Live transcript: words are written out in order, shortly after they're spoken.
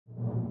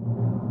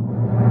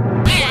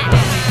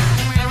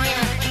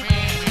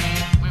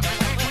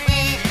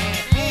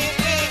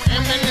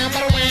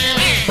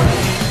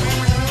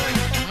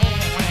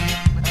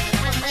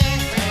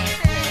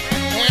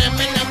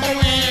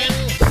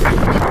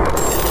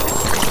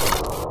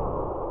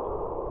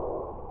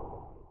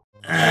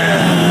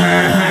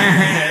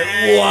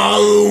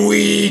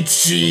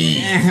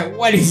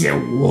What is it,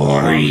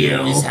 Wario? You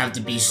always have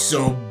to be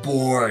so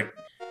bored.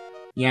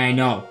 Yeah, I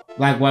know.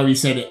 Like what we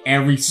said in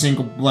every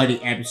single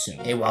bloody episode.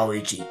 Hey,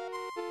 Waluigi.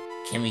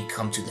 Can we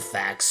come to the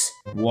facts?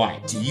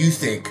 What? Do you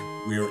think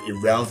we're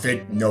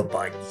irrelevant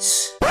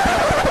nobodies?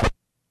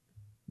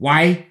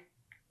 Why?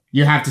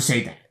 You have to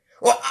say that.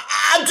 Well,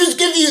 I'm just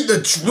giving you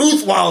the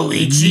truth,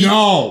 Waluigi.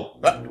 No!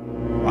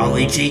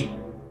 Waluigi,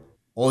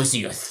 always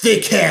in your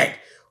thick head.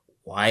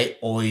 Why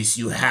always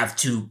you have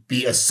to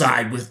be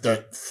aside with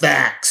the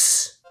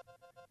facts?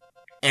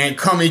 And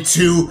coming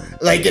to,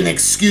 like, an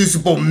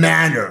excusable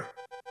manner.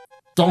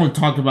 Don't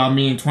talk about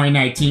me in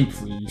 2019,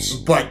 please.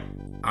 But,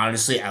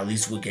 honestly, at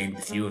least we're getting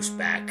the viewers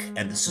back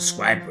and the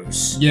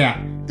subscribers.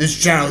 Yeah. This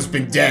channel has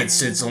been dead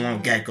since a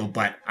long get-go,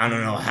 but I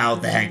don't know how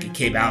the heck it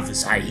came out of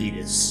its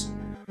hiatus.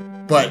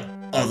 But,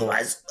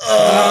 otherwise... What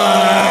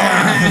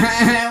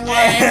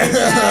the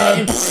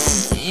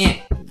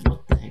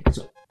heck is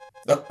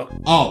up?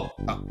 Oh,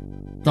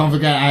 don't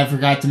forget, I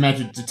forgot to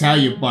mention to tell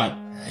you, but...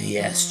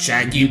 yes,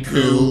 Jackie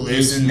Poo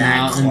lives in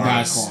that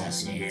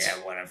closet. Yeah,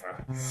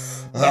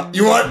 whatever.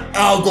 You know what?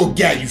 I'll go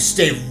get you.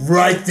 Stay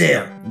right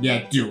there.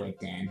 Yeah, do it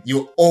then.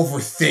 You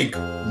overthink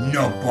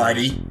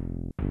nobody.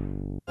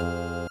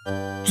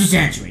 Just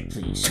answer it,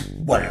 please.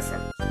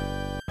 Whatever.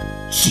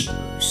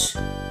 Cheers.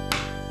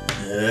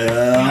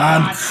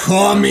 I'm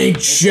coming,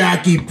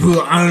 Jackie Poo.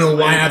 I don't know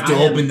why I have to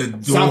open the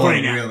door.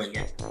 Really.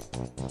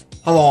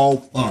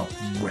 Hello. Oh,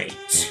 great.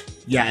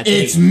 Yeah,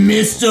 it's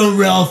Mr.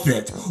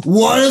 Relevant.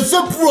 What a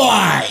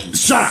surprise!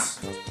 Shut up!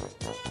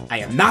 I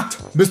am not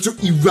Mr.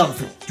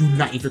 Irrelevant. Do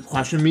not even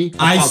question me.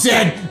 I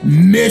said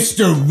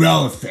Mr.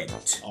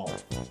 Relevant. Oh,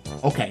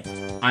 okay.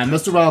 I'm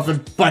Mr.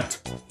 Relevant,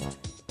 but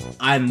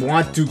I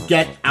want to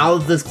get out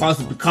of this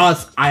closet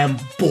because I am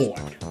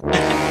bored.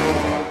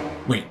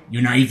 Wait,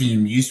 you're not even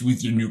amused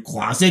with your new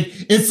closet?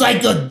 It's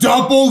like a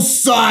double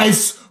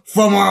size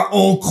from our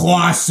old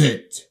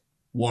closet.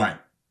 What?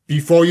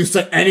 Before you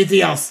say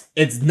anything else,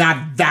 it's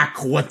not that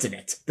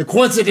coincidence. The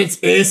coincidence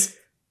is,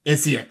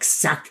 it's the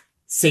exact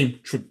same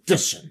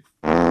tradition.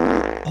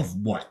 Of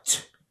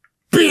what?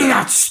 Being in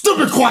that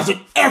stupid closet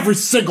every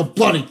single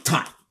bloody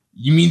time.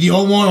 You mean the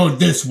old one or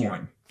this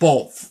one?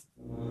 Both.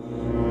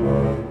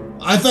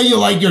 I thought you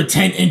liked your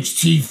 10-inch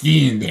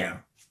TV in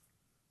there.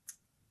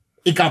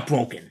 It got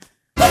broken.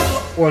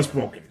 Or it's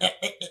broken.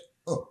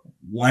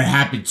 What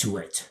happened to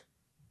it?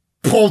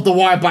 Pulled the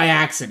wire by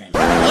accident.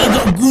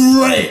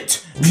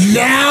 Great!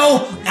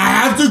 Now I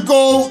have to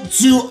go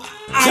to...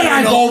 Can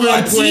I go over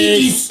there,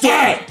 please?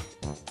 Stay!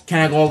 Can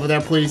I go over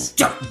there, please?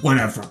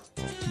 Whatever.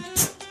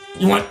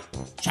 You know what,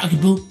 Jackie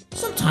Poo?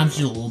 Sometimes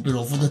you're a little bit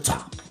over the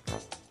top.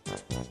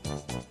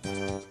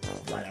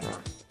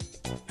 Whatever.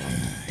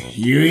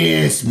 Here he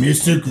is,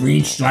 Mr.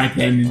 Green Stripe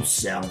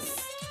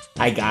himself.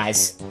 Hi,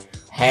 guys.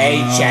 Hey,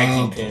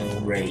 Jackie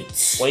Poo.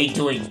 Great. What are you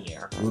doing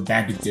here? We're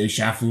back at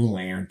Deja Vu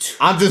Land.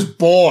 I'm just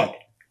bored.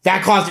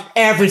 That closet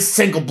every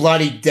single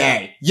bloody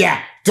day.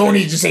 Yeah, don't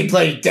need to say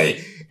bloody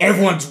day.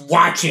 Everyone's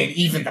watching,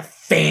 even the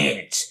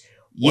fans.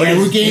 Yeah,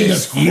 we're getting the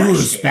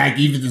viewers back,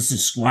 even the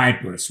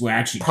subscribers. We're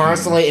actually...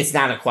 Personally, it's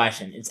not a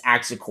question. It's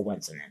actually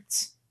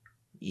coincidence.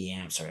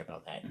 Yeah, I'm sorry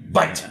about that.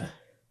 But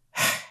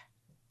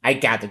I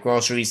got the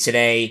groceries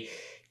today.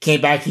 Came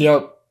back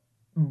here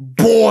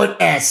bored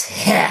as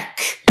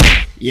heck.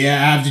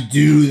 Yeah, I have to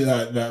do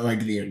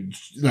the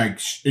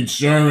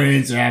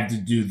insurance. I have to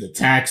do the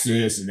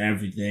taxes and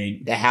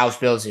everything. the house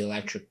bills, the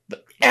electric,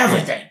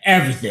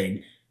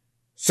 Everything.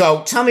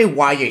 So tell me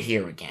why you're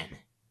here again.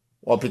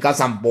 Well,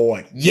 because I'm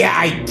bored. Yeah,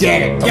 I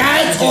get it.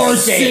 That's our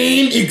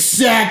same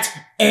exact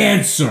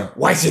answer.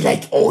 Why is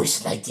it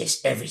always like this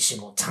every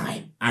single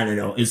time? I don't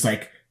know. It's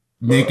like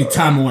Nick and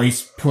Tom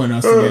always putting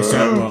us in this.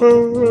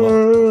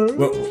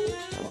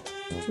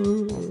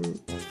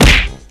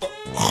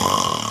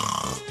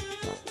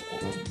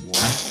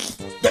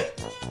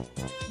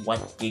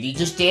 What did he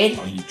just did?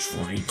 Are you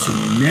trying to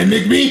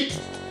mimic me?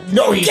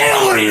 No, he Get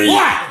over here!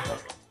 What?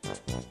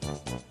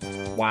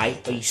 Why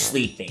are you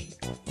sleeping?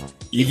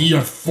 Either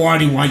you're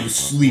farting while you're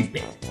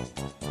sleeping.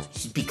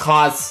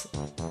 Because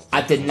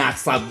I did not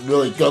sleep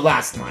really good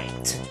last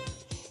night.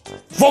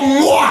 From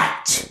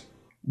what?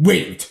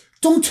 Wait,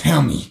 don't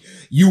tell me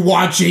you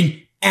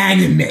watching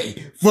anime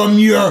from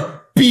your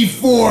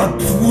before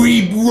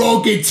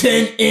pre-broken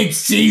 10-inch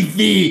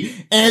TV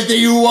and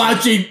then you're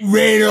watching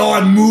rated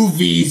R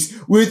movies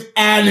with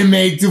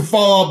anime to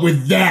follow up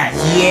with that.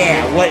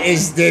 Yeah, what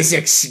is this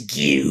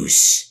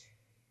excuse?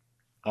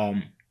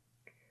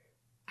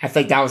 I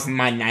think that was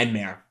my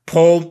nightmare.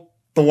 Pulled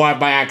the wire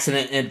by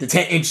accident and the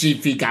 10-inch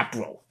TV got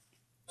broke.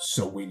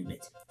 So wait a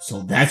minute.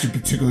 So that's your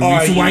particular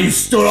reason why you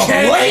stood up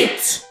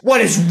late?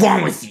 What is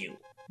wrong with you?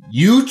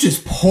 You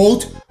just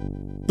pulled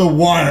the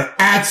wire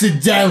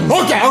accidentally.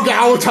 Okay,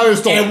 I will tell you a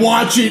story. And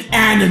watching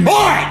anime.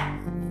 Alright!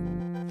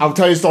 I'll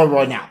tell you a story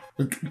right now.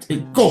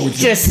 Go with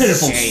your Just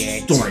pitiful say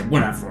it. story,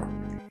 whatever.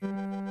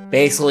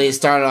 Basically, it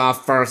started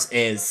off first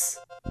is,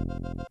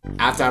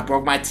 after I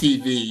broke my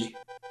TV,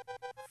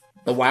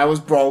 the wire was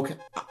broke.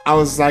 I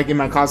was in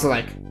my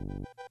closet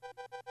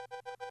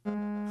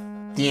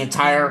the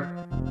entire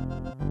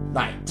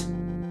night.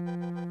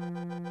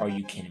 Are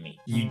you kidding me?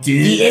 You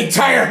did The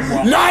entire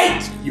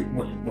night!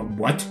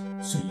 What?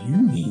 So you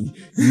mean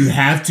you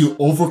have to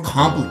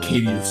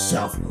overcomplicate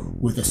yourself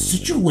with a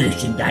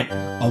situation that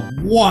a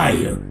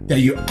wire that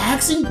you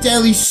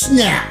accidentally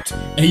snapped,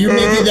 and you're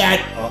making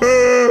that.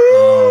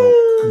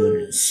 Oh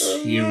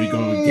goodness! Here we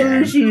go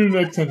again. See you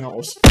next 10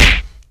 hours.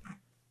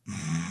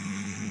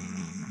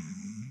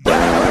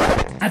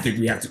 I think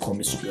we have to call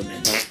Mr.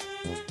 Goodman.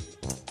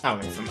 I'll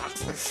wait for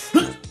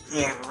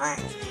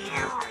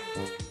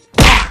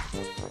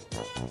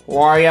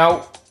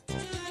Wario,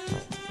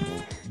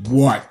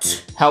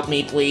 What? help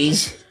me,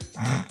 please.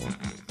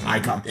 I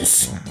got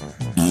this.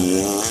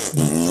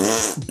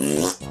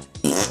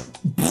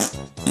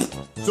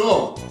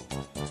 So,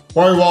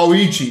 Wario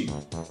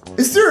Waluigi,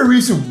 is there a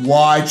reason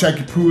why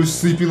Jackie Poo is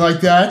sleeping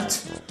like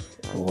that?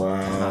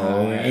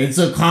 Well, it's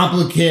a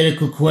complicated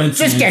coincidence.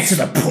 Just get to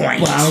the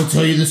point. But I'll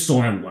tell you the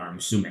story where I'm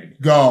assuming.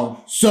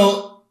 Go.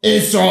 So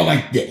it's all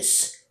like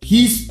this.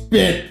 He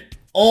spent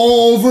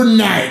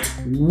overnight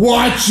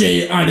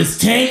watching on his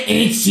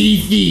 10-inch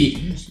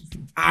TV.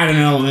 I don't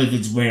know if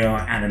it's real or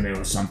anime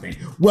or something.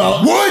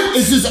 Well, What?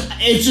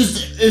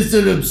 It's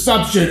an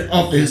assumption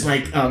of his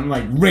like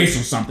race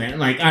or something.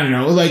 Like, I don't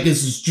know, like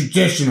it's his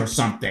tradition or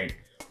something.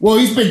 Well,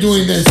 he's been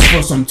doing this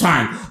for some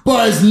time,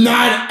 but it's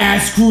not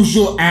as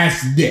crucial as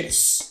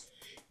this.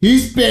 He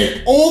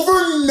spent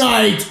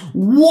overnight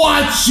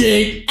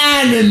watching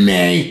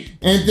anime,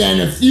 and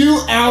then a few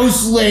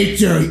hours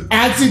later,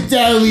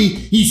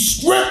 he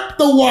stripped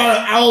the water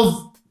out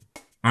of,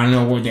 I don't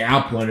know what the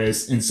output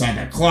is inside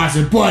that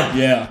closet, but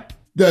Yeah.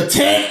 the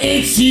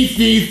 10-inch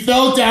TV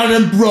fell down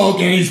and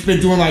broke, and he's been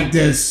doing like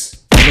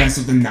this the rest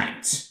of the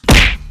night.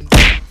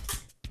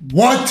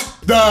 What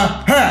the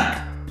heck?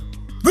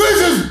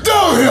 This is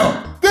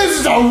downhill! This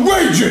is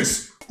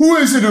outrageous! Who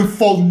is it in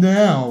fault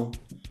now?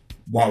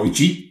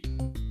 Waluigi,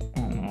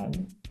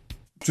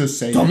 Just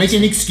say don't it. make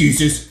any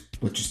excuses,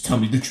 but just tell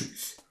me the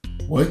truth.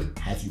 What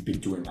have you been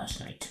doing last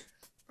night?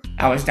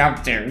 I was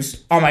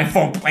downstairs on my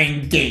phone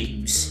playing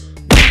games.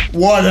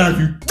 What have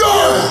you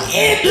done?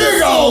 You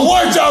gotta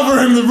watch out for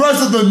him the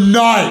rest of the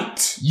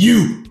night!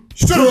 You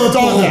Should have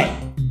done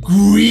that!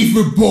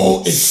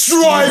 grievable,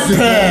 Stripe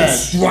head!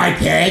 Stripe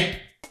head?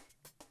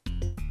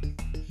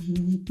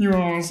 You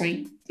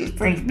honestly, this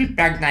brings me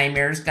back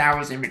nightmares. That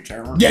was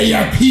immature.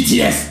 Yeah,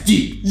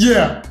 PTSD.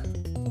 Yeah.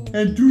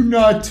 And do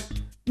not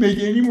make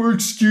any more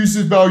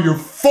excuses about your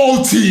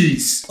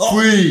faulties,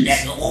 please.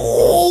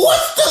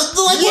 What's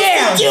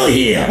the deal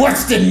here?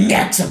 What's the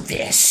next of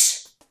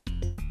this?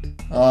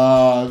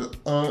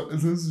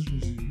 Is this?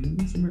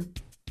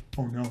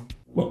 Oh no.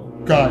 Well,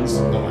 Guys,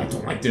 no, I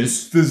don't like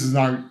this. this is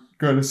not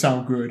gonna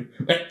sound good.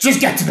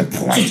 Just get to the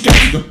point. Just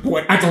get to the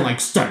point. I don't like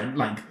starting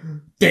like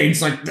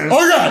things like this.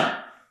 Okay!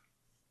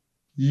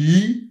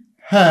 He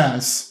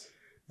has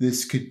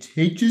this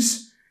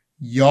contagious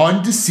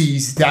yawn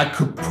disease that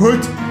could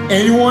put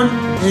anyone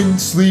in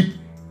sleep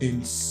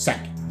in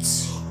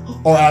seconds.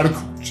 Or out of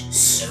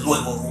conscience.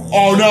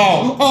 Oh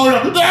no! Oh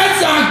no,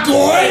 that's not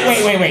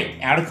good. Wait.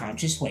 Out of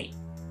conscious? Wait.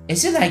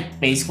 Is it like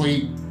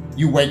basically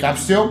you wake up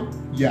still?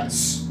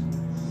 Yes.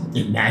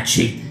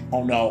 Imagine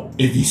Oh no.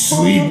 if he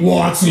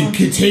sleepwalks and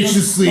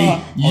contagiously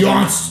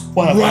yawns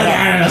What? right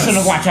at I us. shouldn't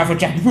have watched out for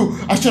Jackie Poo.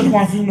 I shouldn't have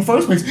watched him in the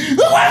first place.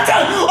 Look what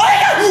I'm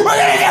doing! What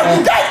are you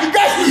doing?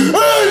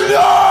 Guys!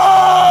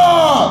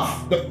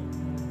 Enough!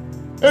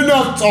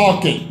 Enough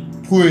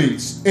talking,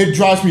 please. It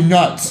drives me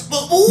nuts.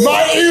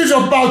 My ears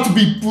are about to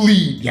be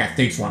bleed. Yeah,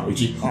 thanks,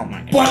 Waluigi. Oh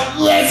my god. But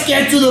let's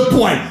get to the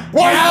point.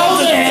 What How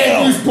are the you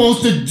heck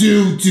supposed are to you do?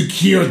 supposed to do to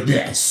cure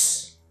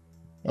this?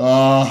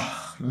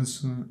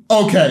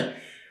 Okay.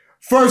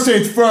 First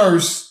things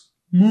first.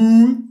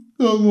 Move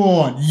the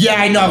lawn. Yeah,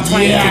 I know.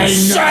 20 Yeah, I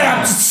Shut know. up.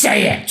 Just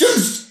say it.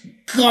 Just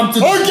come to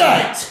the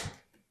Okay. point.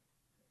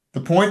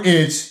 The point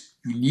is,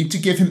 you need to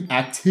give him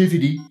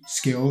activity,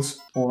 skills,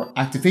 or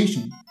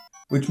activation,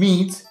 which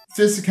means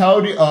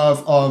physicality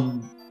of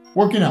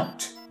working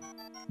out.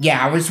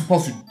 Yeah, I was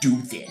supposed to do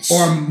this.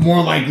 Or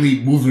more likely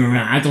moving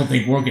around. I don't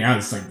think working out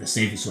is like the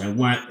safest way.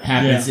 What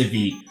happens if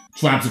he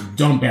drops a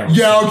dumbbell?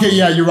 Yeah, okay,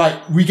 yeah, you're right.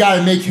 We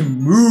gotta make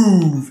him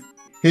move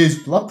his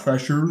blood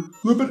pressure a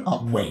little bit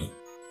up. Wait.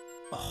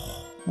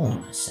 Oh, hold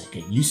on a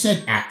second. You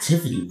said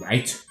activity,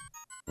 right?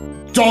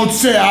 Don't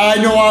say it, I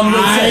know I'm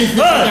gonna say think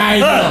I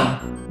know.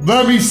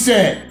 Let me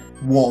say it,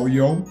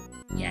 Wario.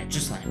 Yeah,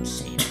 just let him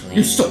say it, You're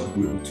please. so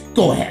rude.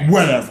 Go ahead.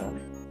 Whatever.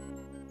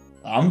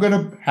 I'm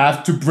gonna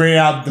have to bring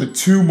out the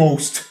two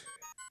most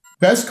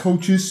best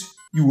coaches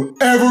you will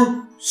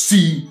ever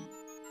see.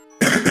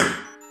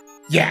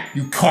 Yeah,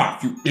 you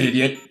cough, you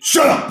idiot.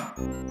 Shut up!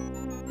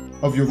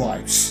 Of your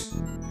lives.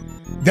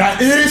 That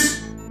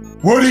is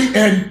Woody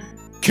and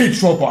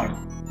Kid Robot.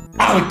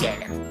 I'll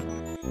get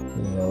him.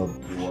 Oh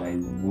boy,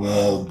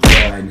 well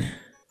done.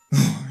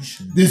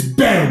 This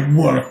better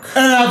work.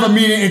 And I have a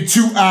meeting in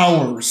 2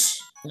 hours.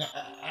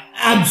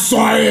 I'm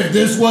sorry if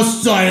this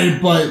was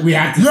sudden, but we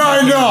have to. Yeah,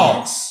 I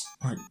know. This.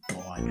 My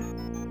God.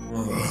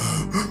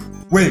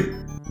 Wait.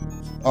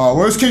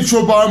 Where's Kid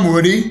Robot and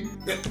Woody?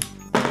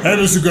 Hey,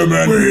 Mr.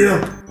 Goodman. We're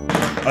here.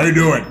 How you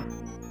doing?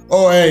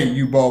 Oh, hey,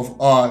 you both.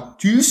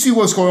 Do you see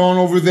what's going on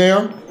over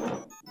there?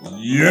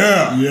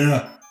 Yeah.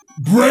 Yeah.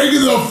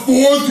 Breaking the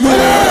fourth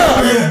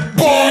wall in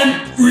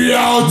Bond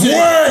reality.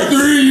 Wait!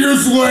 3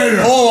 years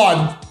later. Hold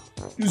on.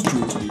 Just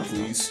do it to me,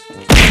 please.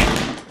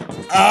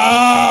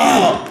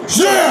 Ah!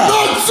 Yeah!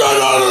 Not set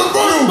out of the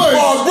room!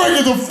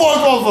 Breaking the fuck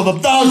off for the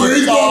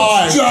 1,000th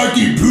time!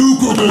 Jackie Poo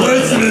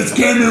coincidence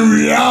came in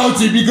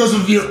reality because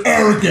of your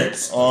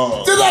arrogance.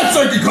 Did that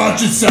second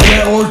conscience say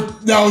that, or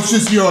now it's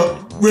just your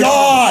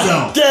God!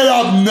 self? Get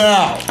up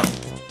now!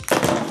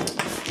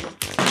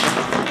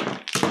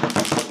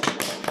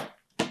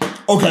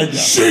 Okay,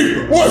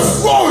 Sheep!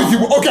 what's wrong with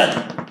you? Okay,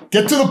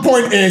 get to the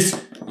point is,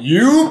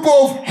 you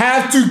both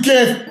have to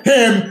give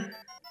him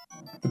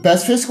the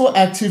best physical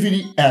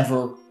activity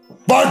ever.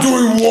 By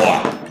doing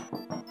what?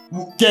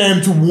 Get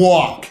him to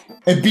walk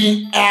and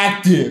be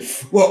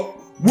active. Well,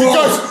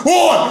 Because,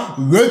 hold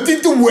on,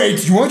 lifting the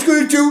weights, you know what it's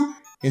going to do?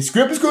 His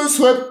grip is going to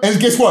slip, and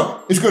guess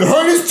what? It's going to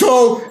hurt his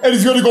toe, and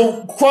he's going to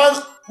go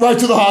right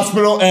to the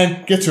hospital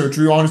and get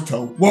surgery on his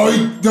toe. Well,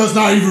 he does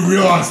not even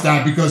realize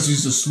that because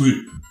he's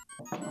asleep.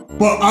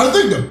 But I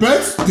think the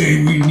best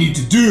thing we need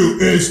to do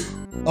is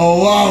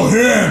allow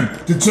him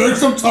to take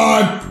some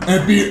time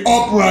and be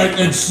upright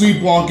and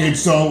sleepwalking,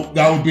 so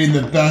that would be in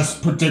the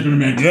best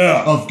predicament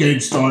of getting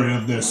started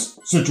of this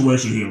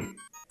situation here.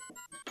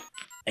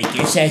 I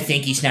guess I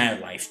think he's not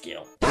alive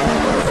still.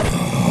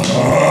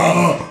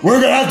 We're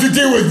going to have to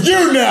deal with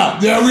you now.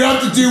 Yeah, we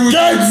have to deal with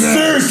Get you now.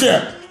 serious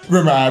here.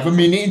 Remember, I have a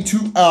minute and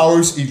 2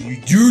 hours. If you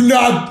do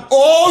not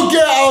all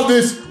get out of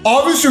this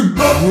office room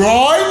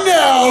right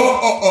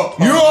now,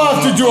 you'll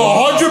have to do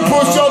 100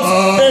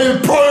 push-ups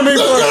and put me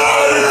for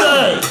every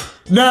day.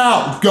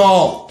 Now,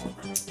 go.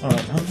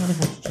 Alright, I'm gonna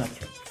go to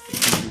chapter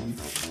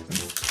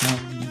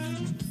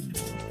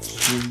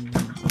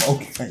 3.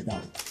 Okay,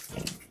 now.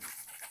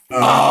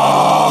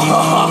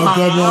 Oh,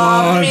 come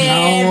on.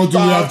 How long do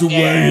we have to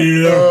wait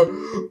here?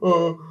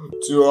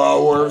 2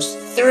 hours.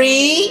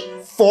 3,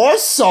 4,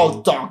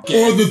 so donkey.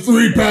 Or the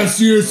 3 past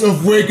years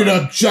of waking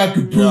up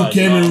Jackie Poo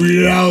came in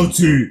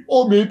reality.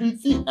 Or maybe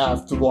the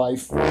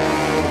afterlife.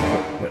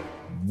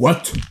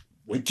 What?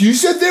 What you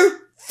said there?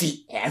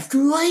 The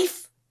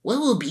afterlife? What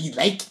will it be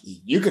like?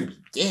 You're gonna be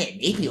dead.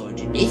 Maybe you're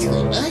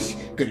basically us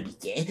gonna be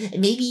dead,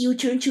 and maybe you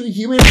turn to a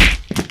human.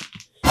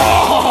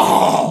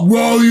 Oh!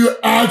 Well, you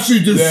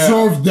actually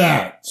deserve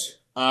that.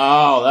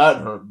 Oh,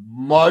 that hurt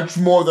much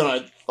more than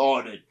I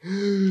thought it.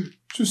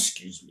 Just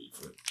excuse me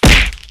for it.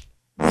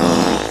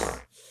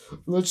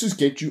 Let's just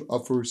get you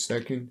up for a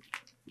second.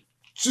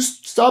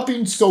 Just stop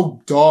being so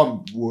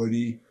dumb,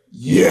 Woody.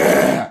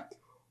 Yeah.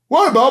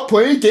 What about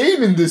playing a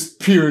game in this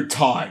period of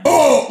time?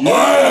 Oh,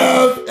 I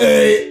have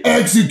a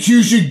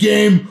execution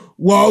game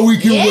while we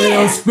can wait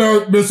on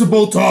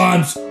permissible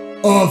times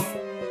of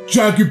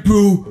Jackie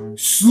Poo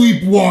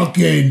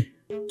sleepwalking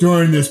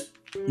during this,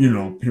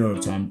 period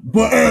of time.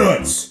 But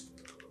anyways,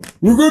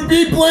 we're gonna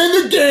be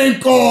playing the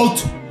game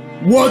called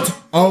What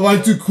I Would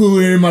Like to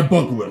Include in My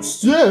Bucket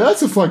List. Yeah,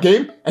 that's a fun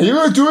game. And you're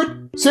gonna do it,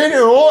 saying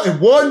it all in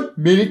 1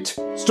 minute,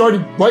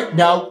 starting right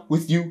now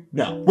with you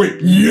now.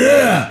 Wait.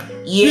 Yeah!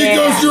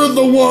 Because you're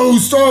the one who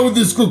started with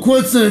this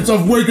coincidence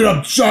of waking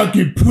up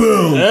Jackie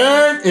Poo.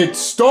 And it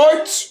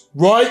starts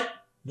right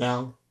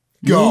now.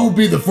 You'll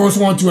be the first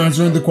one to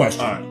answer the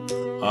question.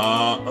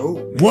 What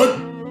would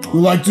you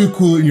like to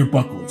include in your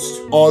bucket list?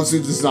 Honestly,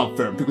 this is not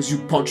fair because you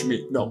punched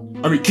me. No,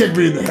 I mean kick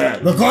me in the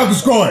head. The clock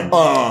is going.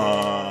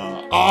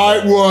 I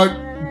would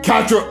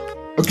capture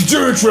a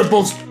gajillion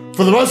triples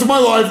for the rest of my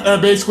life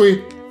and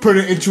basically put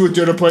it into a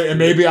dinner plate, and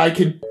maybe I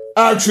can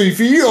actually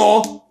feed you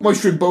all my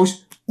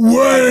shrimpos.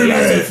 Wait a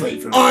minute!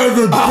 I have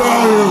a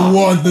better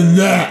one than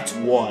that.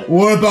 What?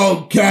 What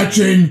about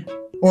capturing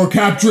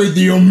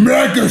the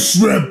Omega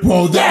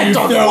Shrimpo that you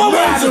found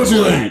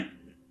miserably?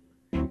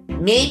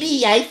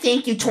 Maybe I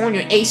think you torn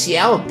your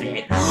ACL a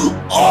bit.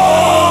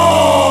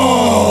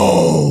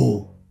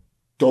 Oh!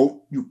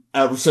 Don't you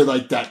ever say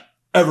like that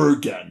ever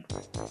again.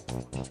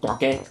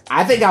 Okay,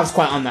 I think that was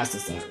quite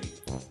unnecessary.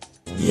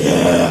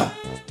 Yeah.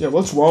 Yeah,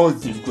 what's wrong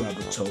with you,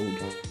 Grandpa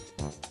Toad?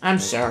 I'm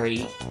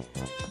sorry,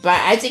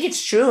 but I think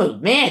it's true.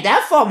 Man,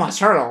 that fall must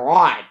hurt a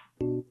lot.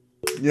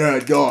 Yeah,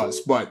 it does,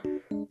 but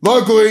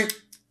luckily,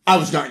 I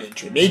was not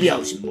injured. Maybe I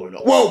was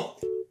immortal. Whoa!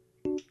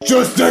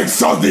 Just think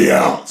something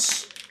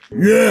else!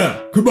 Yeah,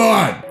 come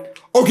on.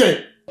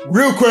 Okay,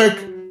 real quick.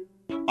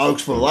 I looked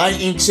for a lot of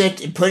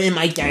insects and put it in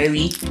my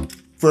diary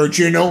for a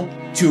journal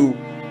to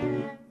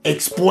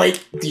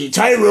exploit the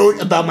entire road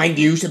about my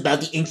news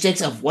about the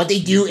insects, of what they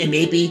do and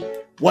maybe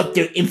what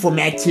their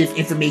informative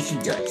information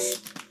does.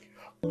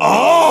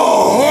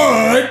 Oh,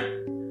 alright.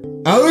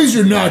 At least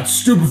you're not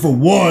stupid for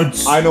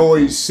once. I know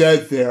what you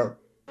said there.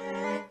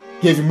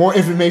 Gave you more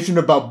information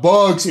about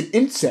bugs and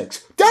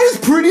insects. That is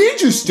pretty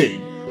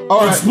interesting.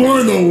 Alright.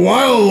 Exploring the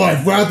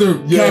wildlife rather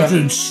than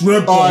capturing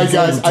shrimp all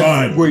the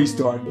time. Woody's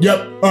done. Yep,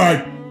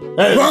 alright.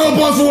 Hey. Round of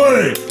applause for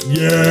Woody!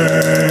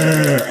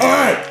 Yeah!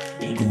 Alright!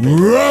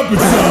 Wrap it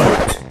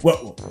up!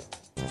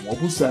 What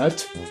was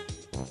that?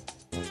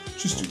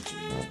 Just do it to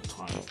me one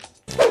time.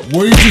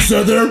 What you just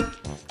said there?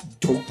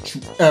 Don't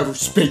you ever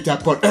spank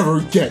that butt ever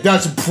again.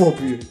 That's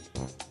appropriate.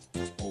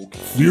 Okay.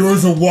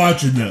 Viewers are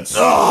watching this.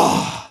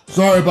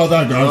 Sorry about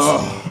that, guys.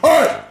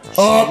 Alright.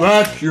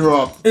 Shrek, you're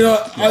up. You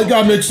know, I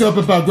got mixed up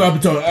about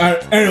Graviton.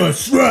 Anyway,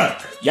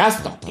 Shrek.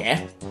 Yes,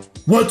 Donkey.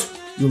 What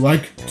you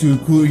like to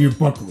include in your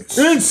bucket list?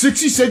 In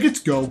 60 seconds,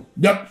 go.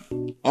 Yep.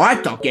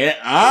 Alright, Donkey.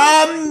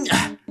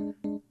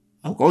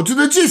 I'll go to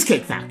the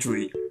Cheesecake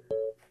Factory.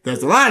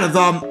 There's a lot of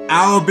them.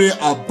 I will be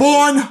a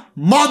born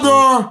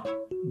mother,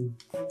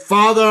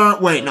 father.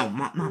 Wait, no,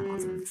 not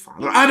mother and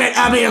father.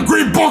 I mean a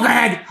green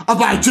boogerhead of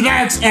my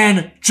genetics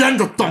and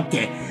gender, Donkey.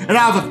 And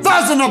I'll have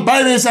 1,000 of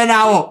babies, and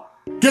I will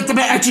get them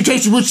an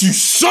education, which you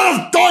should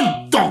have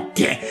done,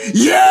 Donkey.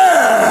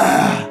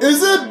 Yeah!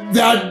 Isn't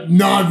that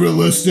not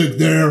realistic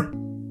there? Or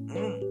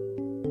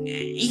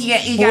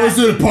is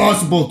it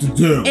possible to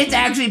do? It's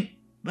actually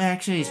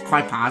it's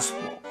quite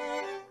possible.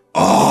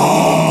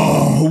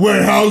 Oh,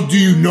 wait, how do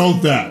you know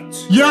that?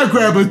 Yeah,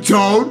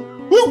 Graviton.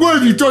 What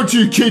have you done to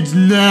your kids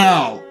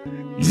now?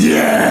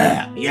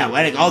 Yeah,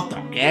 way to go,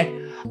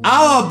 Donkey.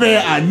 I will be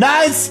a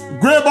nice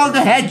green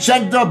boogerhead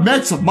gender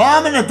mix of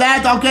mom and a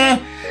dad,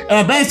 Donkey.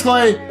 And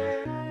basically,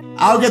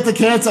 I'll get the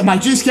kids my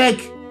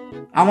cheesecake.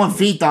 I won't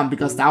feed them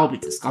because that would be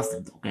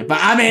disgusting, okay? But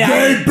I mean,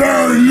 they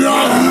better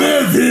not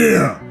live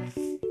here!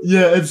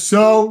 Yeah, if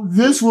so,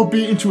 this will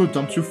be into a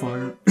dumpster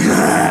fire.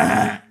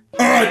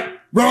 Alright,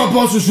 round of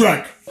applause for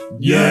Shrek.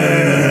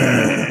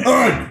 Yeah!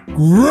 Alright,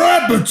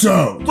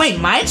 Graviton! Wait,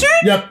 my turn?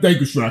 Yep, thank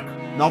you,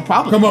 Shrek. No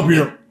problem. Come up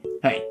here.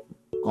 Hey,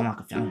 go knock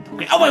a family,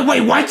 okay? Oh,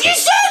 wait, what you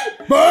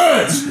said?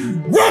 But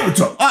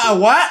Graviton!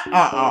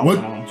 What?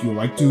 What do you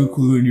like to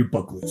include in your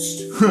bucket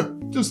list?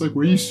 Just like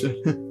what you said.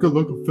 Good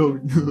luck with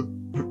filming.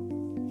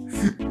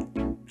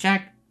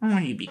 Jack, I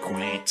want you to be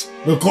quiet.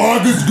 The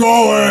clock is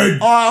going!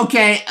 Oh,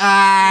 okay,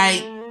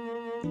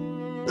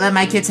 let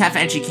my kids have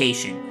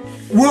education.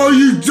 Well,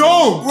 you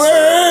don't!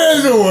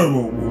 Wait,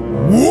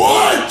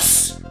 what?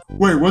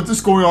 Wait, what's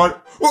this going on?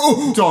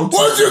 Don't.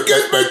 What's your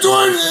kids been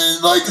doing,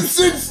 like,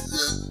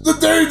 since the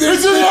day they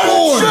It's were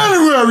born? in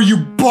January, you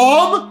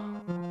bum!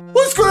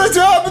 What's going to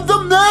happen to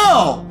them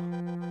now?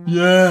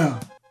 Yeah.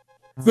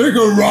 They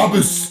could rob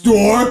a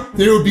store,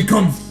 they will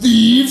become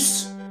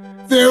thieves,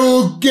 they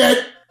will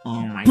get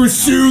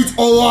pursued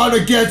a lot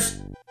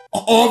against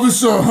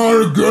Officer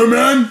Hunter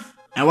Goodman.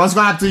 And what's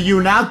gonna happen to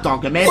you now,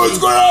 Donkey? Maybe What's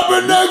gonna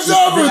happen next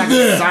after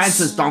this?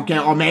 Sciences, Donkey,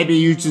 or maybe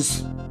you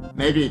just,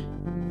 I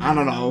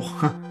don't know.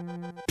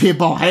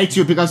 People hate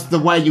you because of the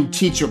way you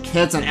teach your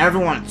kids and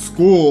everyone at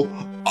school.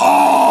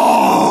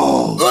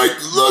 Oh! Like,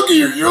 look at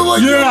you, you're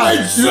like, you're like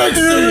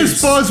 60s.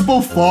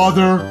 Irresponsible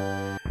father.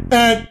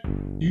 And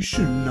you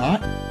should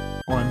not,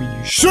 or I mean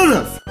you should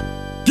have,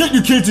 get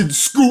your kids into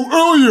school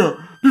earlier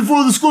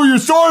before the school year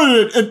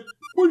started. And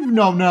what have you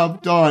now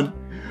done?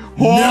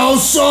 Now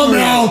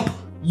somehow,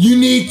 you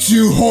need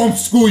to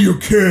homeschool your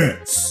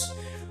kids.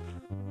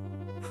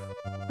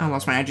 I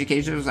lost my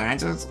education of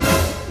sciences,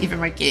 even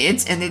my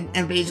kids, and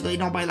basically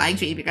nobody likes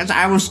me because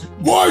I was...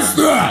 Why's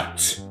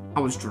that? I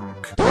was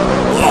drunk.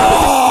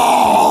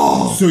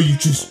 Oh! So you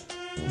just...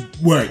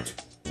 Wait.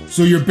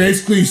 So you're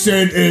basically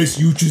saying is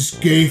you just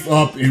gave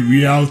up in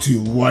reality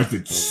life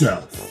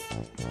itself.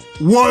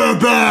 What a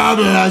bad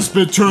habit has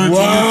been turned into...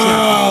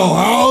 Wow,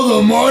 how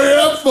the mighty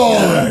have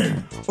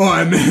fallen.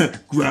 I'm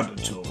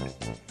Graviton.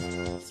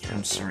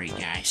 I'm sorry,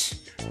 guys.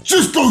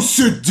 Just go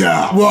sit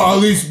down. Well, at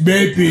least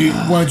maybe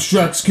when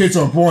Shrek's kids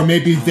are born,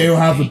 maybe they'll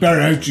have a better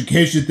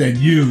education than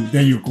you,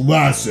 than your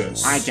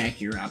glasses. I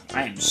jack you up.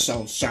 I am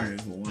so sorry,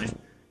 everyone.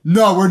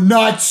 No, we're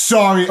not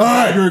sorry.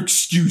 Alright, your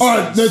excuses.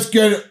 Alright, let's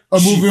get a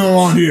moving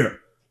on here.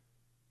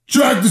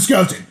 Shrek the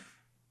Skeleton.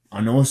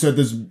 I know I said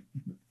this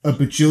a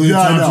bajillion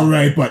times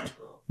already, but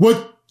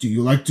what do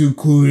you like to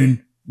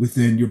include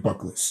within your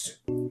bucket list?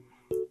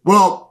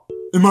 Well,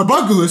 in my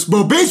bucket list,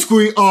 well,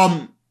 basically,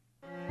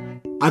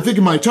 I think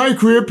in my entire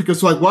career,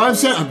 because like what I've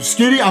said, I'm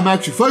skinny, I'm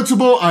actually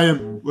flexible, I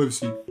am, let me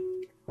see.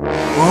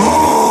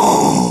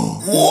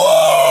 Oh! Whoa!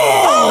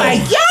 Oh my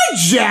god,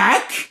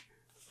 Jack!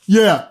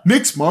 Yeah,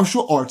 mixed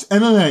martial arts,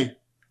 MMA.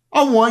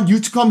 I want you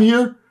to come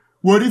here,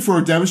 ready for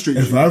a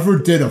demonstration. If I ever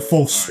did a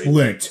full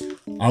split,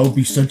 I would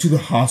be sent to the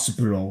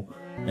hospital,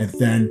 and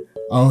then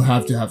I'll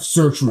have to have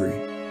surgery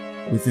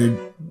within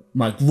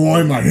my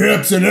groin, my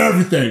hips, and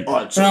everything.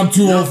 Alright, so and I'm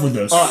too old for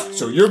this. Alright,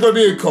 so you're gonna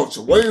be a coach,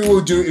 so what you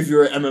will do if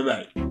you're an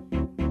MMA?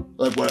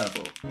 Like,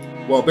 whatever.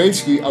 Well,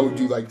 basically, I would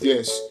do like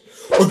this.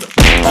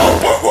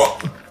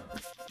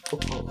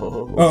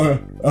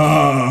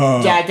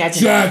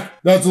 Jack,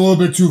 that's a little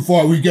bit too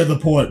far. We get the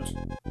point.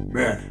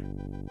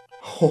 Man.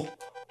 Oh,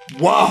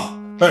 wow.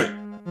 Hey,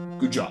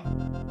 good job.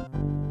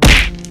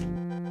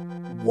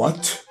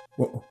 What?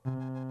 Whoa.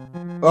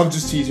 I'm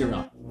just teasing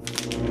around.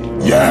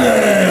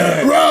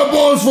 Yeah! Round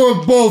balls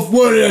for both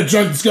Woody and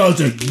Jack the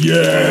Skeleton.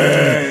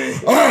 Yeah!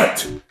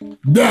 Alright!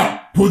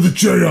 Now, put the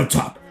cherry on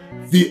top.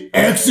 The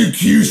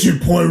execution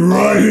point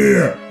right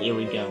here. Here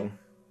we go.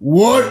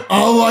 What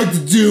I like to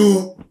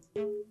do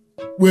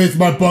with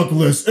my bucket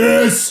list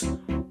is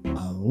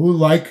I would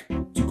like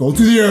to go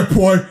to the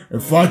airport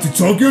and fly to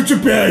Tokyo,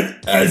 Japan,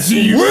 and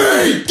see you.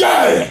 Wait,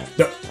 get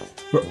it!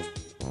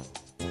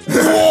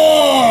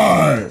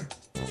 Why?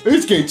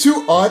 It's getting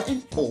too odd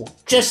and full.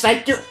 Just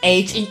like your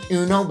age in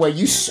Uno where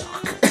you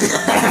suck.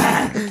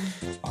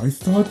 I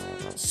thought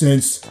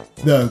since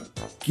the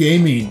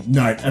gaming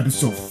night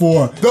episode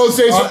 4, Those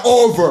days are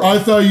over. I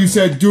thought you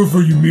said do it for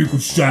Yumiko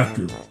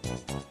Shaku.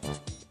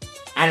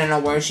 I don't know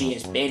where she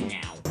has been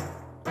now.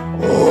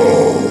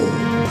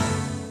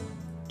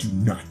 Do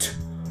not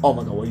Oh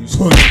my god, what are you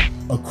put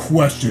a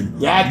question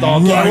Yeah,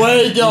 dog, right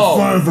where you in go?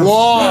 front of her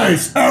Why?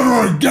 face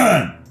ever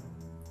again.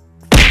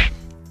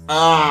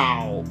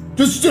 Ow.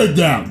 Just sit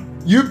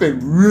down. You've been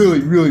really,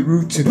 really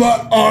rude today.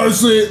 But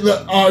honestly,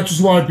 I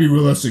just want to be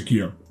realistic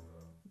here.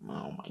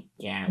 Oh my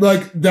god.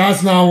 Like,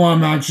 that's not what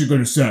I'm actually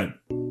gonna say.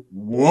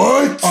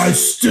 What? I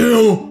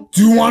still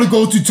do want to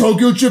go to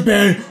Tokyo,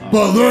 Japan,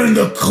 but learn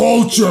the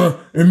culture,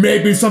 and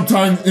maybe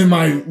sometime in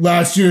my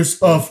last years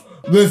of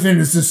living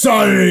in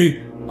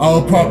society,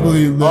 I'll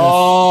probably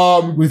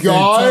live within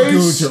Tokyo,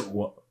 guys,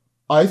 Japan.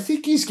 I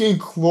think he's getting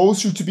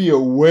closer to be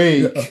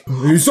awake.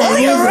 He's Oh,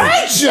 you're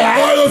right, Jack.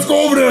 Alright, let's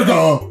go over there,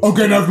 go.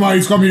 Okay, never mind,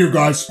 he's coming here,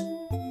 guys.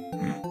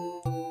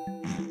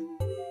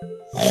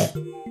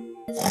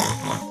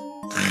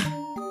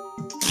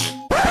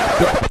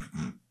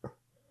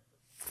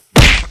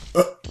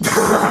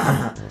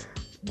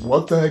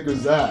 What the heck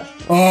is that?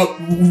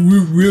 We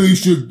really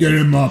should get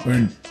him up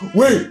and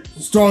Wait!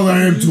 start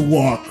letting him to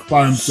walk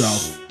by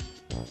himself.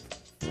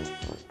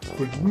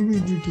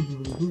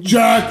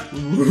 Jack,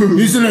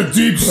 he's in a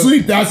deep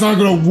sleep. That's not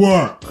gonna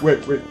work.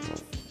 Wait. Don't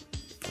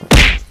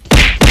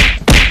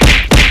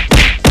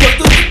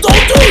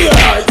do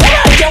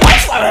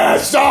that!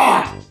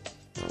 Stop!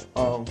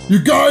 Oh. You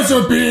guys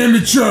are being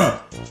immature.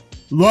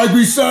 Like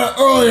we said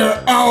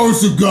earlier,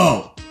 hours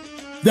ago,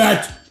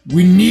 that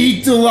we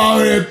need to allow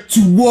him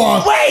to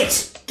walk.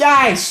 Wait!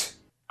 Guys!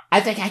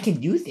 I think I can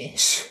do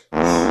this. Wait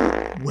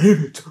a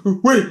minute.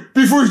 Wait,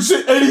 before you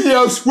say anything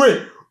else,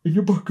 wait. In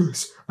your bucket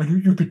list, I know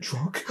you've been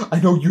drunk. I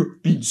know you're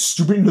being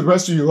stupid in the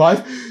rest of your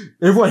life.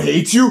 Everyone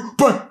hates you,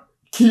 but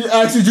can you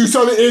actually do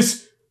something?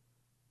 Is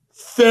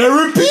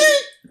therapy?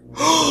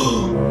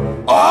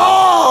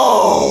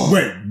 Oh!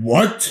 Wait,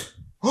 what?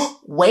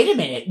 Wait a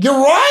minute, you're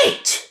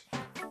right!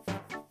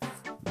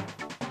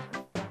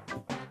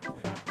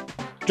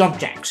 Jump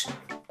jacks.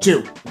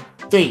 2,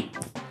 3,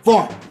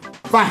 4,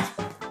 5,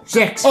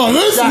 6. Oh,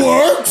 this 7,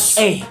 works!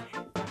 8,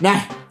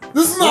 9.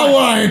 This is not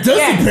what I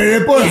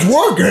anticipated, but it's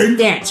working.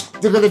 Dance.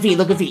 Look at the feet,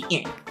 look at the feet.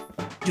 In.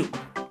 2,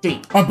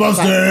 3. I'm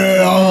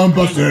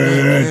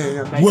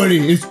busted.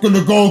 Woody is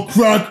gonna go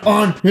crack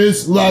on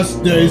his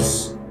last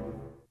days.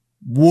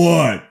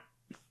 What?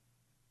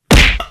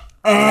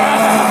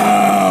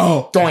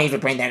 Ow! Don't even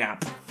bring that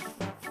up.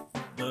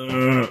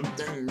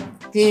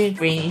 2,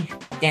 3.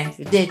 Dance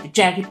with the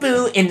Jackie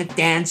Boo in the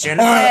dancer.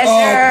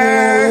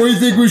 What do you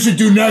think we should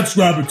do next,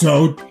 Rabbit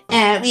Toad?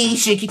 And we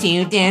should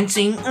continue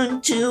dancing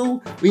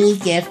until we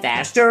get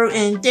faster,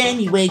 and then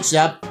he wakes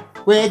up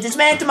with his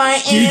man to my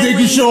Do you think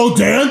we should all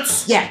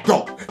dance? Yeah,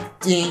 go.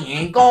 Ding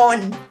and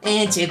gone,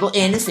 and tickle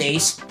in his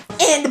face,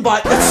 and the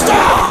butt.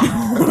 Stop!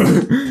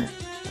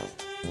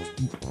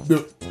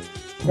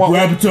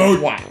 Rabbit Toad,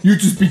 What? you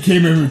just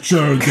became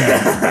immature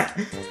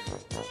again.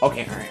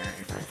 Okay, alright.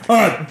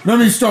 Alright, let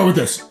me start with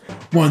this.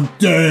 One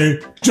day,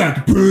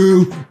 Jackie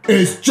Poo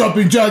is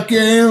jumping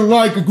jacking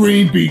like a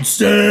green bean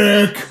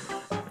stick.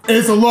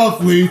 It's a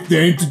lovely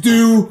thing to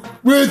do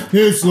with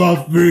his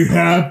lovely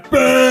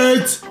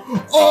habits.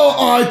 Oh,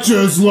 I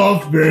just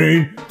love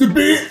being to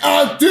be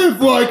active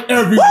like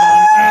everyone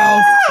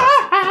else.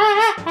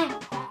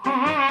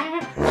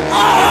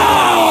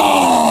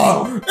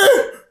 Ah!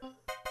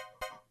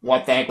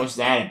 What the heck was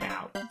that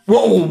about?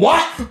 Whoa,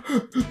 what?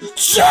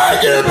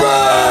 Jackie Poo!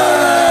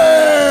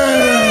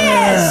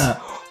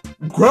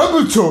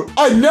 Grandma Toad,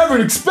 I never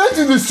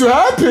expected this to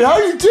happen. How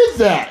you did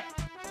that?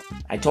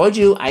 I told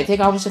you, I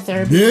think I was a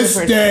therapist. This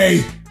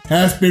day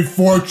has been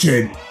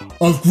fortunate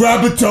of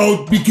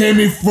Grabatoad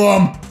becoming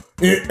from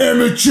an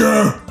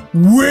immature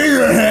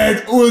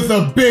wienerhead with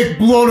a big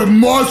bloated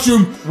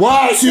mushroom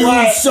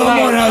to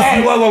someone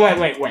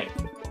else. Wait.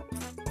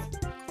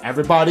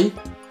 Everybody,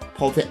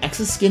 pull the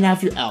excess skin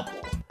off your elbow.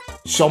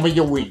 Show me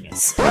your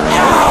weakness.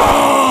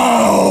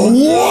 Oh,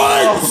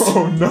 what?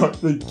 Oh,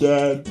 not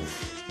again.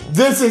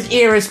 This is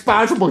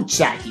irresponsible,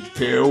 Jackie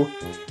Poo.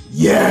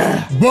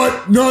 Yeah.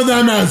 But none of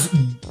them has.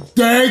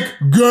 Thank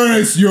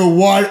goodness you're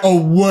wide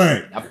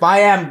awake. If I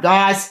am,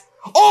 guys.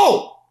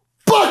 Oh!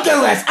 Bucket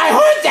list! I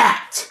heard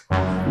that!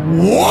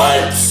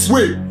 What?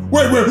 Wait,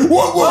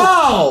 what?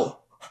 Wow!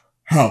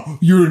 How?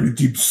 You're in a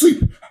deep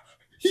sleep.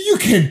 You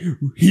can't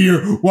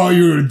hear while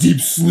you're in a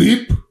deep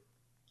sleep.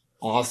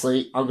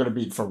 Honestly, I'm gonna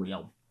be for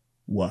real.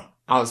 What?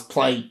 I was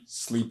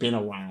sleeping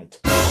around.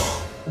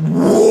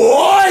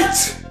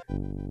 What?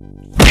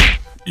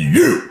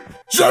 You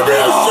should be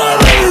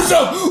ashamed of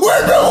yourself!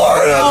 We've been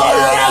worrying about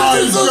your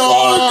actions so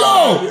long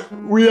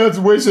ago! We have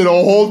wasted a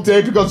whole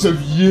day because of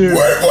you.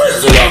 We've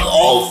wasted a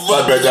whole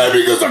flipping day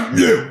because of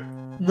you!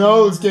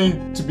 Now it's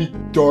getting to be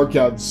dark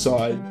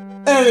outside.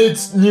 And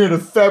it's near the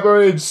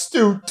February, it's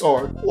still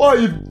dark. Why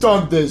you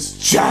done this,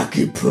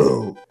 Jackie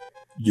Poo?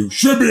 You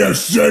should be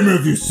ashamed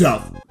of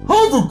yourself.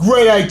 I have a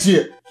great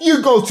idea.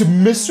 You go to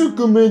Mr.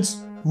 Goodman's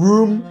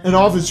room and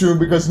office room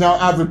because now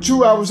after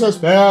 2 hours has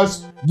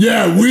passed.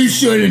 Yeah, we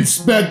should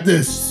inspect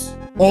this.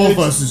 All of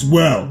us as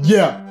well.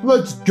 Yeah,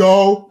 let's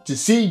go to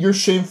see your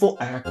shameful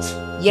act.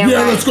 Yeah,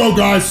 Yeah, right. let's go,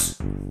 guys.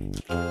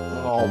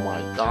 Oh my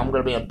god, I'm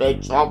gonna be in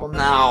big trouble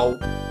now.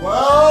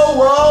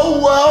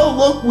 Well,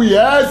 look, we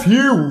have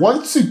here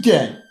once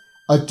again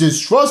a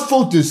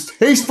distrustful,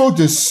 distasteful,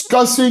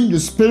 disgusting,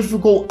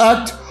 despicable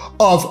act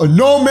of a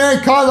no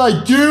mankind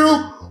like you,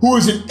 who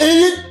is an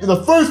idiot in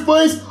the first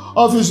place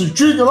of his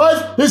intriguing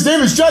life. His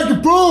name is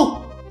Jackie Poo.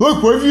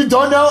 Look, what have you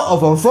done now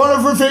of in front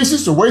of our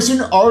faces to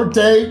wasting our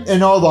day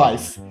and our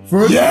life?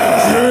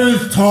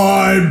 It's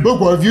time.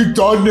 Look, what have you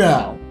done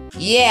now?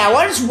 Yeah,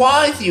 what is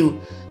wrong with you?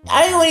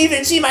 I don't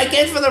even see my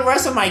kids for the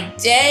rest of my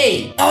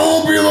day. I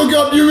won't be looking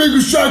up you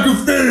making shaky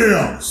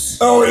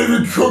videos. I will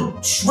even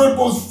cook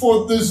shrimples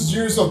for this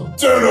year's of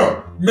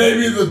dinner.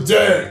 Maybe the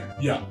day.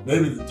 Yeah,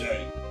 maybe the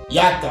day.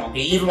 Yeah,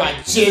 doggy, even my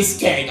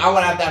cheesecake. I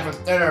want to have that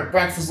for dinner,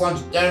 breakfast, lunch,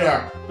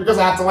 dinner. Because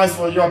I have to wait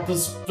for your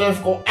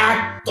physical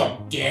act,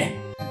 doggy.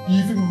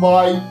 Even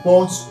my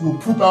bones will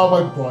poop out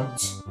my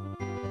butt.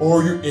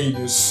 Or your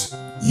anus.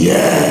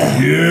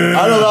 Yeah.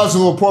 I know that was a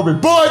little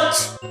problem,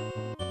 but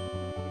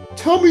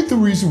tell me the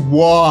reason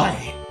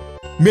why.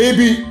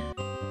 Maybe,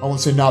 I won't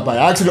say not by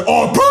accident,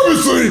 or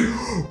purposely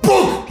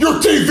book your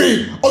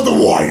TV on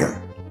the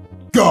wire.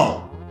 Go.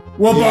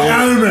 What about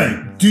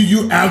anime? Do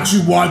you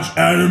actually watch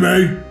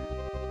anime?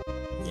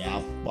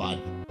 Yeah, but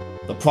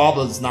the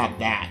problem is not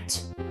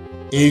that.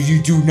 If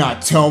you do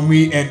not tell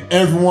me and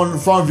everyone in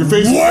front of your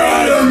face,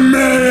 Wait a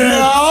minute!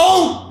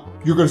 now,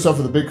 you're gonna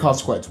suffer the big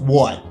consequence.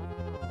 What?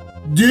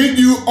 Did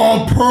you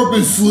all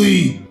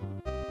purposely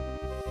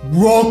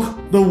broke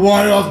the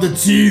wire off the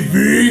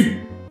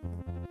TV?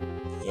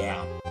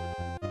 Yeah.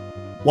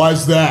 Why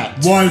is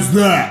that? Why is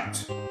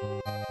that?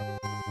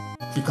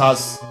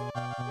 Because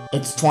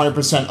it's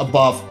 20%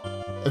 above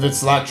if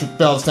it's electric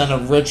bills than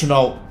the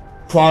original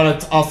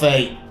product of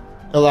a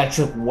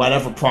electric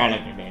whatever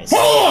product it is.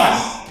 Hold on!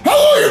 How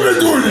long you been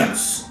doing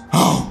this?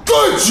 Oh,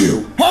 good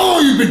you! How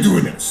long you been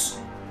doing this?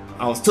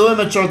 I was too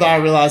immature that I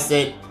realized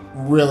it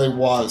really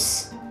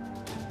was.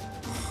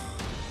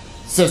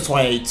 Since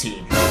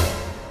 2018.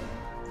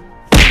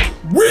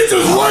 We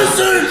just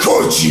wasted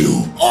Could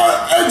you?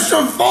 our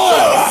extra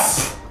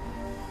funds!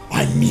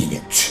 I mean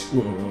it.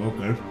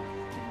 Okay.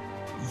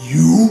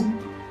 You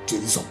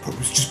did this on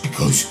purpose just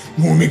because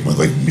you want to make my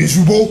life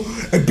miserable?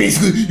 And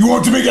basically, you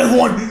want to make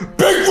everyone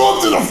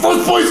bankrupt in the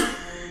first place?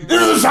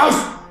 Into this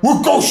house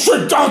will go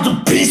straight down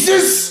to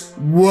pieces?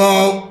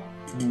 Well,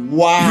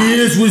 Wow. he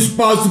is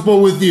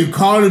responsible with the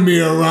economy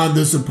around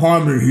this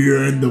apartment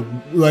here and the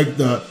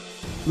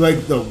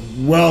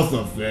wealth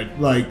of it.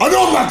 Like, I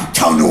know I'm not the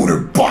town owner,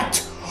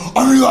 but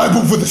I'm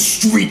reliable for the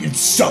street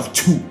itself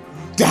too.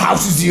 The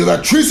house is the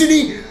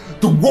electricity,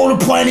 the water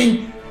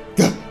planning,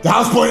 the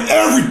house plan,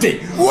 everything.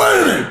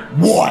 wait a minute!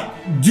 What?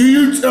 Do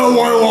you tell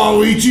Wario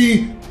and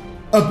Waluigi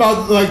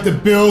about like the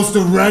bills,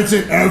 the rents,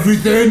 and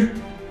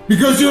everything?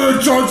 Because you're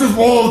in charge of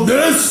all of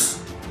this?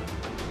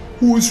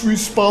 Who is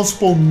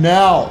responsible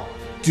now,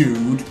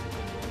 dude?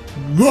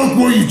 Look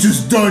what you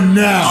just done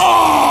now!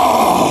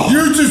 Oh!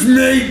 You just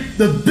made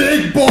the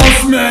big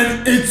boss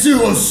man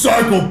into a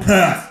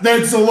psychopath.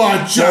 Thanks a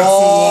lot, Jackson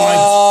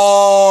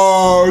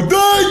Oh,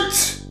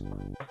 that!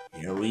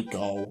 Here we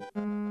go.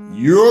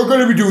 You're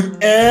gonna be doing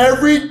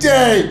every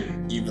day,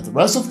 even the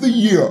rest of the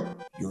year.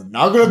 You're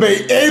not gonna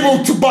be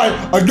able to buy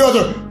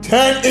another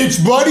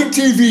 10-inch bloody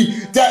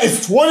TV that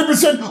is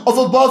 20% of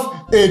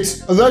above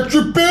its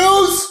electric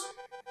bills,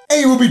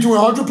 and you will be doing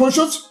 100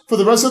 push-ups for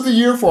the rest of the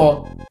year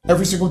for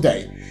every single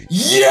day.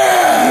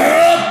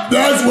 Yeah! Yep,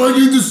 that's what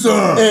you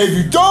deserve. And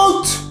if you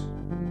don't,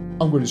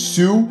 I'm gonna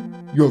sue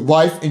your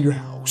life and your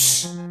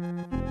house.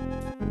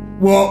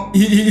 Well,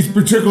 he's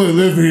particularly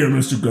living here,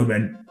 Mr.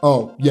 Goodman.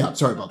 Oh, yeah,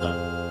 sorry about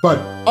that. But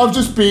I'm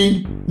just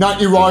being,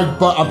 not ironic,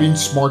 but I'm being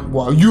smart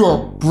while you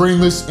are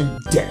brainless and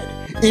dead.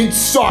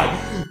 Inside,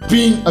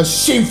 being a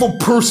shameful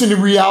person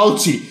in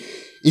reality.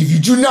 If you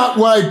do not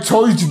what I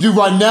told you to do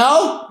right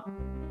now,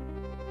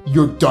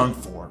 you're done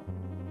for.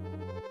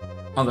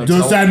 I'm gonna Does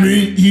tell- that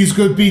mean he's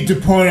gonna be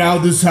deported out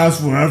of this house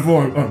forever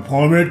or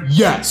apartment?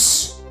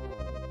 Yes.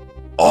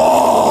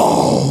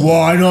 Oh!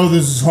 Well, I know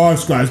this is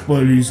harsh, guys,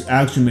 but he's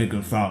actually making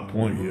a valid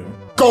point here.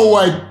 Go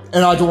away,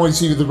 and I don't want to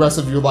see you the rest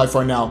of your life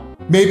right now.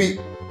 Maybe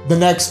the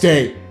next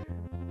day.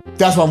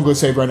 That's what I'm gonna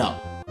say right now.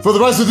 For the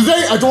rest of the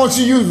day, I don't want to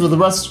see you for the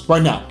rest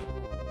right now.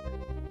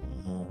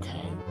 Okay.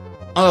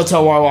 I'm gonna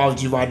tell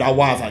Waluigi right now,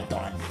 what have I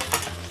done?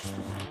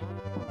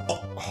 The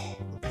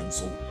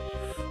pencil.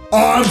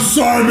 I'm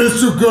sorry,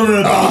 Mr. Goodman,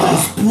 about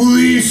this.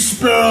 Please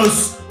spare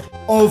us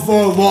of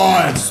our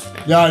lives.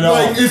 Yeah, I know.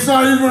 Like, it's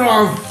not even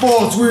our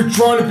fault. We're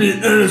trying to be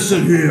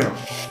innocent here.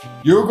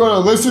 You're gonna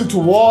listen to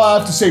what I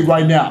have to say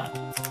right now.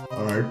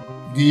 Alright.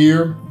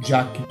 Dear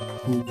Jackie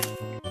Poo,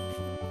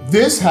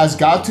 This has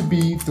got to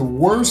be the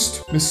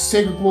worst,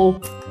 despicable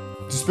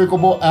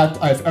act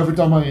I've ever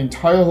done my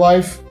entire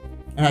life.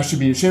 And I should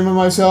be ashamed of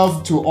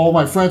myself to all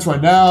my friends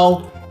right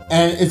now.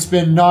 And it's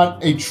been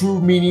not a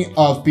true meaning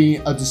of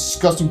being a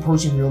disgusting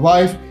person in your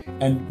life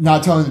and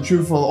not telling the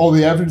truth for all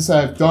the evidence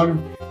that I've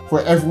done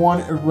for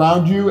everyone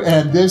around you.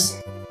 And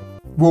this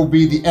will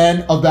be the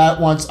end of that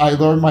once I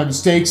learn my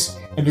mistakes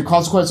and the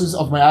consequences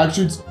of my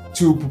actions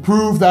to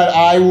prove that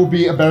I will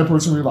be a better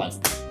person in real life.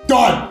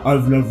 Done!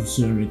 I've never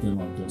seen anything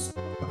like this.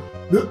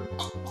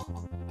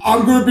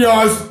 I'm gonna be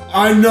honest,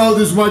 I know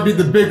this might be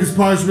the biggest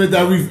punishment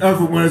that we've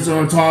ever witnessed in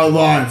our entire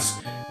lives.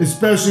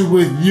 Especially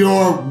with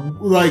your,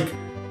 like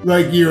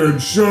your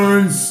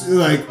insurance,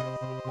 like,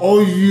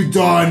 all you've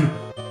done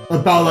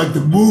about, like,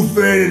 the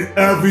movement and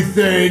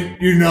everything,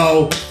 you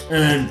know,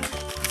 and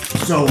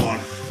so on.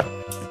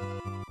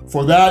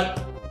 For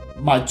that,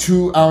 my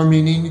 2-hour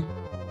meeting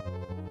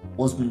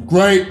was been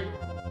great,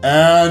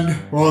 and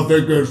Well,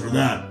 thank goodness for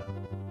that.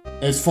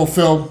 it's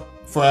fulfilled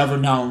forever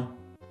now,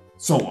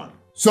 so on.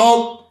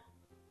 So,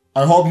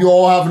 I hope you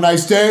all have a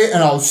nice day,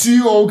 and I'll see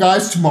you all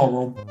guys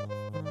tomorrow.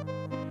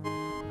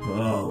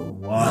 Oh,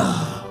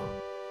 wow.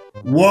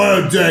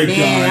 What a day, Man,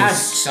 that's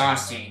guys.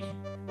 exhausting.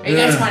 What do you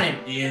guys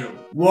want to do?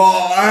 Well,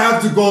 I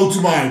have to go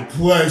to my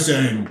place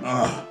and, do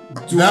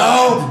what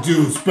I have to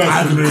do, I especially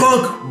have to me.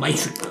 cook.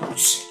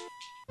 Matrix.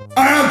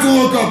 I have to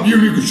look up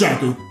Yumi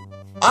Kushaku.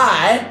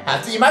 I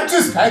have to eat my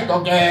toothpaste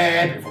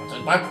again before I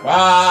take my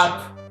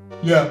crap.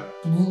 Yeah,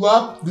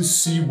 blop the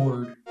C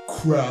word.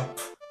 Crap.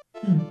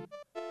 You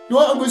know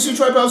what? I'm going to see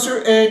Tri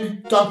Bowser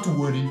and Dr.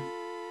 Woody.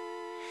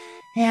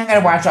 Yeah, I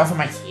gotta watch out for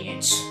my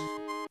kids.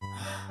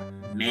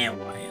 Man,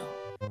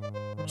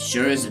 Wario.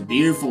 Sure is a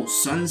beautiful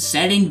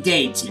sun-setting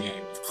day today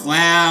with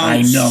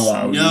clouds, I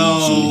know,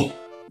 snow,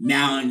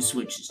 mountains,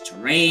 which is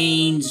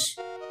terrains,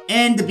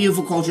 and the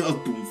beautiful culture of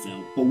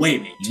Boomville. But wait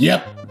a minute.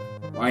 Yep.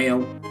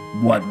 Wario,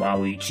 What,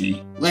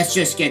 Waluigi? let's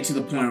just get to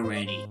the point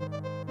already.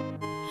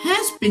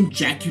 Has been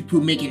Jackie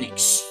Poo making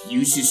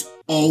excuses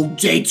all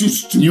day to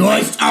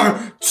waste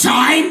our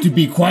time? To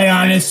be quite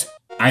honest,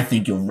 I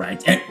think you're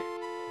right. And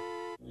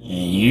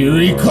here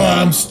he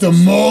comes, the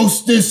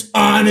most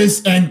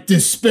dishonest and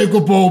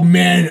despicable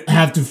man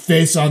have to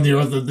face on the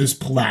earth of this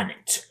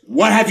planet.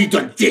 What have you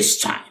done this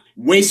time?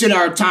 Wasted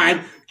our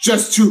time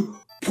just to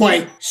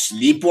play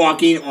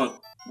sleepwalking or...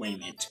 Wait a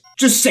minute.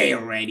 Just say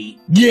already.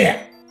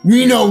 Yeah,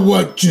 we know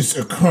what just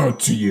occurred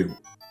to you.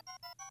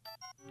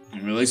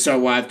 I'm really sorry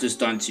what I've just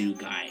done to you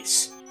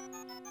guys.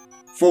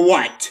 For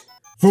what?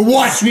 For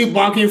what?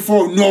 Sleepwalking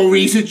for no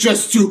reason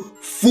just to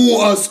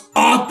fool us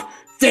up?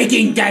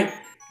 Thinking that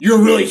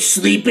you're really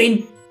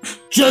sleeping?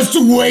 Just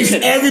to waste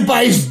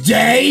everybody's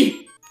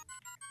day?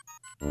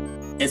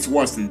 It's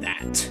worse than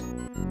that.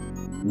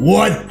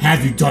 What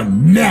have you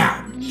done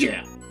now?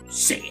 Yeah,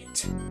 say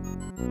it.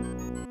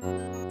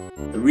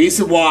 The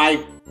reason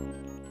why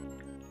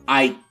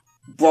I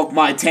broke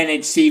my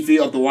 10-inch TV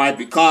of the wire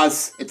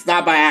because it's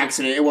not by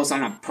accident, it was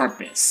on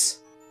purpose.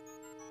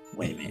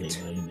 Wait a minute.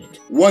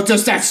 What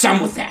does that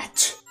sound with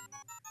that?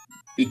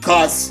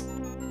 Because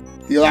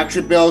the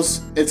electric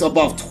bills, it's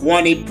above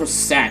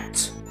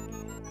 20%.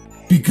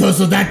 Because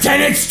of that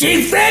 10-inch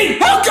TV?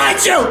 How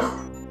could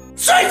you?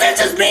 So that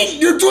just mean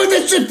you're doing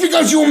this just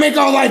because you will make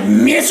our life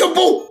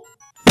miserable?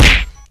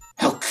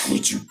 How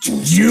could you do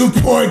You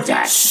put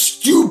that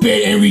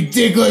stupid and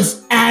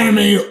ridiculous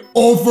anime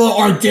over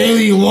our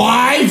daily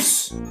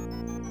lives?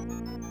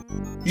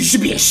 You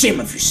should be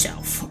ashamed of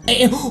yourself. We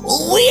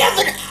have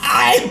an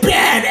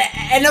iPad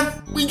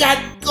and we got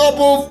a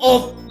couple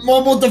of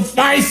mobile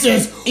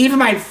devices. Even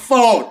my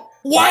phone.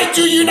 Why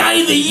do you not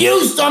even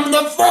use them in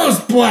the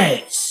first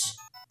place?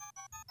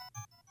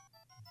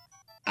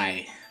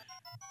 I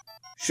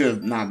should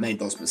have not made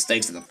those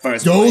mistakes in the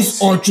first place.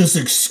 Those are just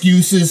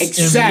excuses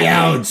Exactly. in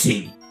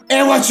reality.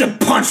 And what's your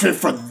punishment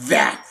for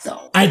that,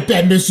 though? I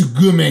bet Mr.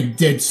 Goodman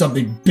did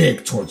something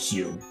big towards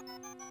you.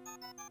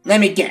 Let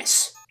me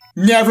guess.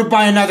 Never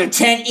buy another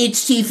 10-inch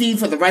TV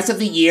for the rest of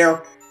the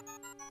year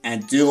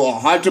and do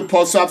 100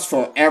 push-ups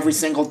for every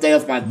single day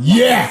of my life.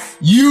 Yeah,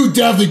 you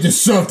definitely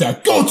deserve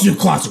that. Go to your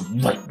closet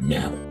right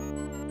now.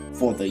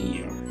 For the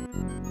year.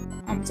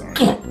 I'm sorry.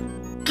 Go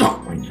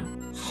right now.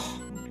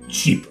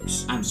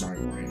 Cheapers. I'm sorry,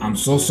 Wario. I'm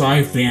so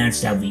sorry, fans,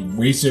 that we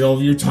wasted all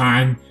of your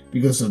time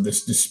because of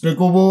this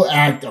despicable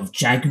act of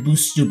Jackaboo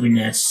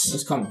stupidness.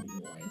 Just come with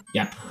me, Wario.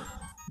 Yep.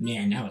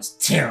 Man, that was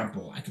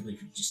terrible. I can't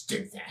believe you just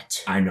did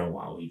that. I know,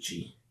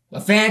 Waluigi.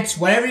 But fans,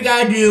 whatever you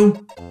gotta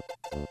do,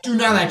 do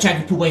not let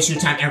Jackie Poo waste your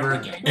time ever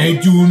again. And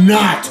do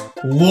not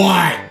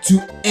lie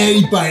to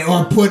anybody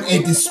or put a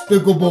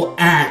despicable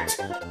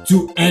act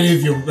to any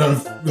of your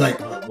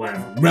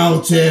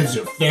relatives,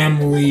 your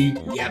family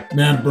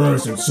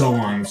members, and so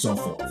on and so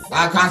forth. A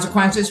lot of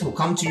consequences will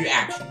come to your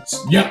actions.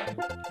 Yep.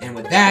 And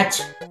with that,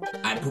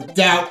 I pooped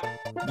out.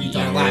 We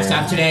done last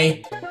time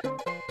today.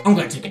 I'm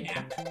gonna take a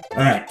nap.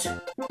 Alright.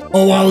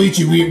 Oh,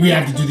 Waluigi, we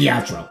have to do the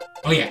outro.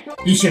 Oh yeah,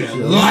 be sure to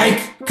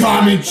Like,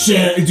 comment,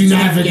 share, and do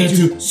not forget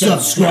to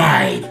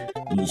subscribe.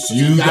 We'll see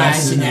you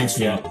guys in the next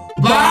video.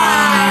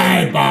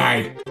 Bye!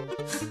 Bye!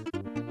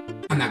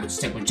 I'm not gonna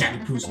stick with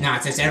Jackie Poo's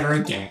nonsense ever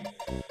again.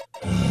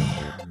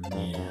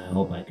 Man, I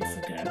hope I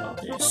can forget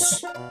about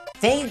this.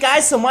 Thank you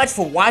guys so much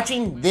for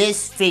watching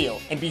this video.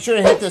 And be sure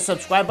to hit the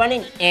subscribe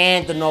button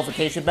and the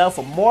notification bell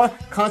for more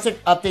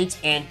concert updates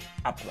and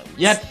uploads.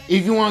 Yep,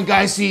 if you want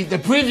guys to see the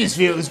previous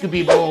video, it's gonna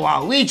be below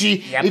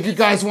Waluigi. Yep. If you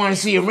guys want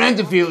to see a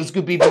random video, it's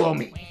gonna be below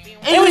me.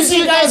 And we'll see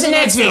you guys in the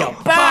next video.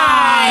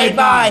 Bye,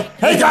 bye.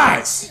 Hey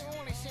guys!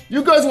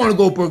 You guys wanna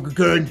go Burger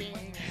King?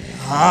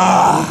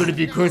 We're gonna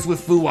be cursed with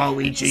food,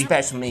 Waluigi.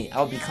 Especially me.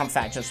 I'll become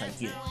fat just like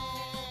you.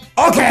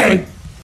 Okay!